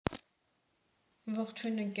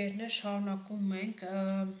Ողջույն ընկերներ, շարունակում ենք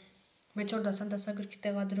մեծոր դասան դասագրքի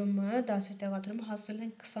տեղադրումը, դասի տեղադրումը հասել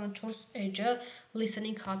ենք 24 էջը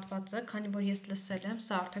listening հատվածը, քանի որ ես լսել եմ,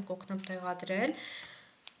 սա արդեն կօգնեմ տեղադրել։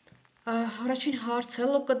 Առաջին հարցը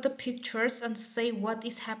look at the pictures and say what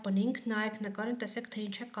is happening, նայեք նկարին, տեսեք թե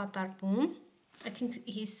ինչ է կատարվում։ I think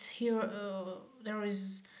he's here there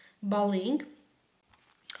is bullying.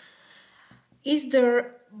 Is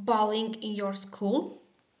there bullying in your school?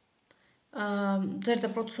 Ձեր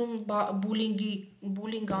դպրոցում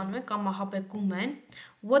bullying անում են կամ ահաբեկում են։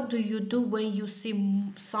 What do you do when you see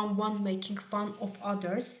someone making fun of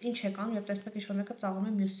others? Ինչ եք անում, երբ տեսնեք ինչ-որ մեկը ծաղրում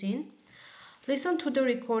է մյուսին։ Listen to the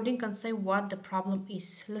recording and say what the problem is.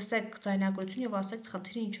 Լսեք ձայնագրություն եւ ասեք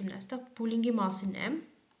խնդիրը ինչումն է։ Այստեղ bullying-ի մասին է։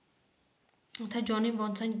 Թե Ջոնին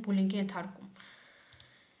ոնց են bullying-ի ենթարկում։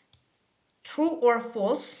 True or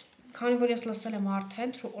false? Քանի որ ես լսել եմ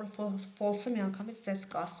արդեն true or false-ը միանգամից ձեզ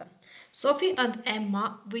կասեմ։ Sophie and Emma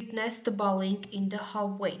witnessed the bullying in the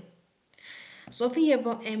hallway. Sophie եւ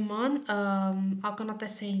Emma-ն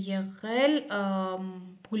ականատես են եղել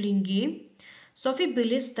bullying-ի։ Sophie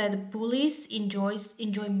believes that bullies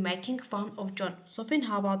enjoy making fun of John. Sophie-ն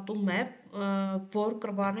հավատում է, որ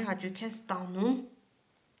կռվարները հաճույք են ստանում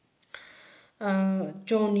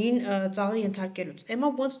John-ին ծաղրի ենթարկելուց։ Emma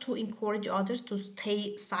wants to encourage others to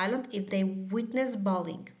stay silent if they witness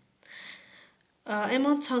bullying.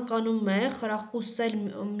 Emma-ն ցանկանում է խրախուսել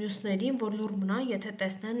մյուսներին, որ լուռ մնան, եթե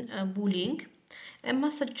տեսնեն bullying. Emma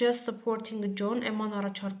suggests supporting John. Emma-ն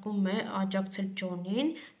առաջարկում է աջակցել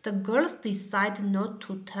John-ին. The girls decide not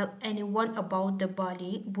to tell anyone about the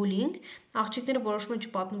bullying. Աղջիկները որոշում են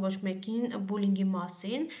չպատմեն ոչ մեկին bullying-ի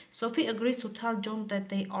մասին. Sophie agrees to tell John that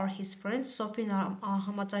they are his friends. Sophie-ն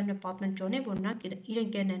համաձայնում է պատմել John-ին, որ նրանք իր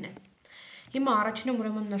ընկերներն են։ Հիմա առաջինը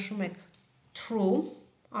ուրեմն նշում եք true,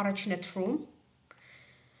 առաջինը true։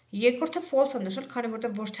 Երկրորդը false-ը նշել, քանի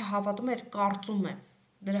որտեղ ոչ թե հավատում է, կարծում է։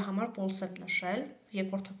 Դրա համար false եմ նշել,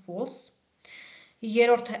 երկրորդը false։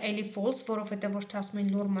 Երրորդը էլի false, որովհետև ոչ թե ասում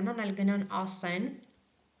են լուռ մնան, այլ գնան ասեն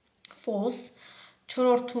false։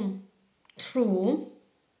 Չորրորդում true,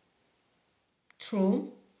 true։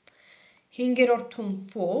 Հինգերորդում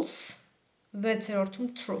false,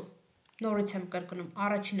 վեցերորդում true։ Նորից եմ կրկնում,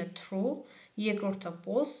 առաջինը true, երկրորդը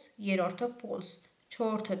false, երրորդը false,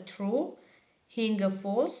 չորրորդը true, հինգը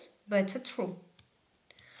false, վեցը true։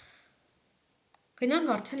 Գնանք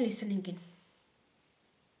արդեն listening-ին։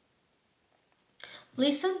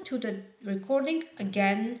 Listen to the recording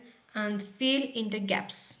again and fill in the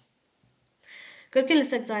gaps. Կրկին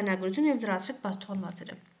լսեք ձայնագրությունը եւ դրացրեք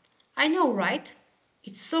բացթողնվածերը։ I know, right?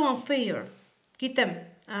 It's so unfair. Գիտեմ,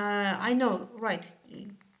 I know, right.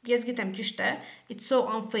 Ես գիտեմ, ճիշտ է։ It's so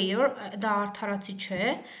unfair, դա արդարացի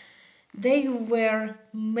չէ։ They were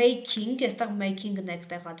making, այստեղ making-ն եք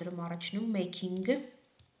տեղադրում առաջնում,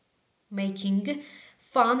 making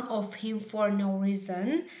fun of him for no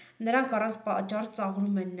reason. Նրանք առանց պատճառ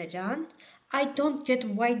ծաղրում են նրան. I don't get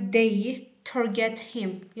why they target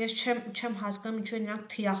him. Ես չեմ հասկանում ինչու նրանք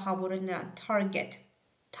թիրախավորել նրան.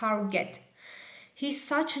 Target. He's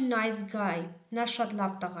such a nice guy. Նա շատ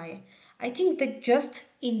լավ տղա է. I think they just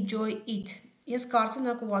enjoy it. Ես կարծում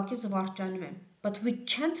նրանք ուղղակի զվարճանում են. But we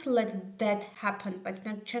can't let that happen. Բայց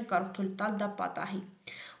նրանք չեն կարող թույլ տալ դա պատահի.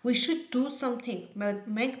 We should do something.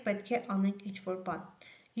 Մենք պետք է անենք ինչ-որ բան.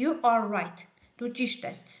 You are right. Դու ճիշտ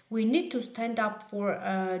ես. We need to stand up for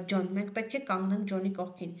John. Մենք պետք է կանգնենք John-ի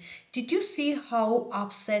կողքին. Did you see how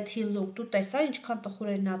upset he looked? Դու տեսա ինչքան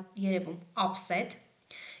տխուր էր նա երևում. Upset.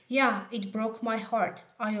 Yeah, it broke my heart.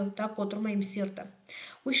 Այո, դա կոտրում է իմ սիրտը.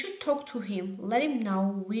 We should talk to him. Let him know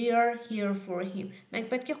we're here for him. Մենք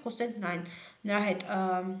պետք է խոսենք նրա հետ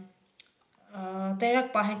տեղակ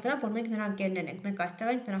պահենք նրան, որ մենք նրա ընկերներն ենք, մենք այստեղ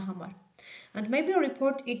ենք նրա համար։ And maybe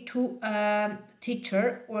report it to teacher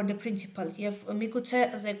or the principal. Եվ միգուցե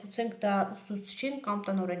զեկուցենք դա ուսուցչին կամ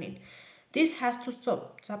տնօրենին. This has to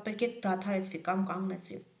stop. Սա պետք է դադարեցվի կամ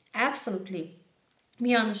կանգնեցվի. Absolutely.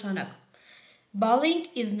 Միանշանակ. Bullying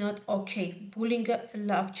is not okay. Bullying-ը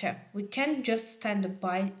լավ չէ. We can't just stand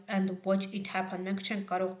by and watch it happen. Մենք չենք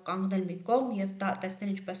կարող կանգնել մի կողմ եւ դա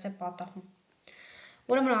տեսնել ինչպես է պատահում։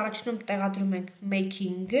 Ուրեմն առաջնում տեղադրում ենք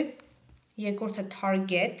making, երկրորդը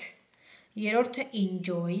target, երրորդը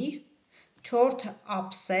enjoy, չորրորդը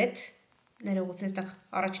upset, ներողություն, այստեղ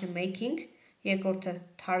առաջինը making, երկրորդը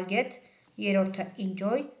target, երրորդը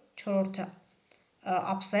enjoy, չորրորդը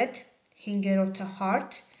upset, հինգերորդը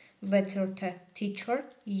heart, վեցերորդը teacher,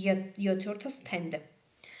 յոթերորդը stand.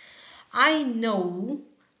 I know,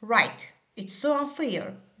 right, it's so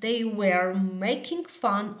unfair. They were making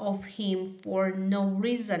fun of him for no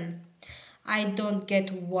reason. I don't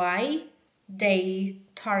get why they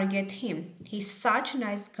target him. He's such a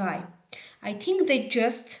nice guy. I think they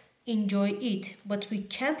just enjoy it, but we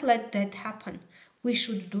can't let that happen. We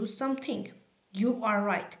should do something. You are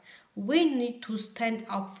right. We need to stand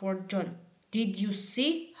up for John. Did you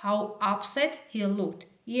see how upset he looked?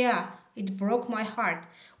 Yeah, it broke my heart.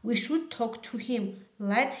 We should talk to him,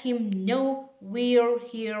 let him know we're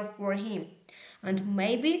here for him, and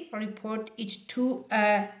maybe report it to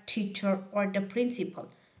a teacher or the principal.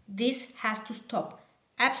 This has to stop.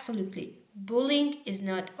 Absolutely. Bullying is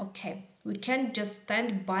not okay. We can't just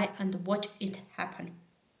stand by and watch it happen.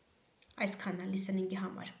 Այսքանն է listening-ի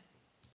համար։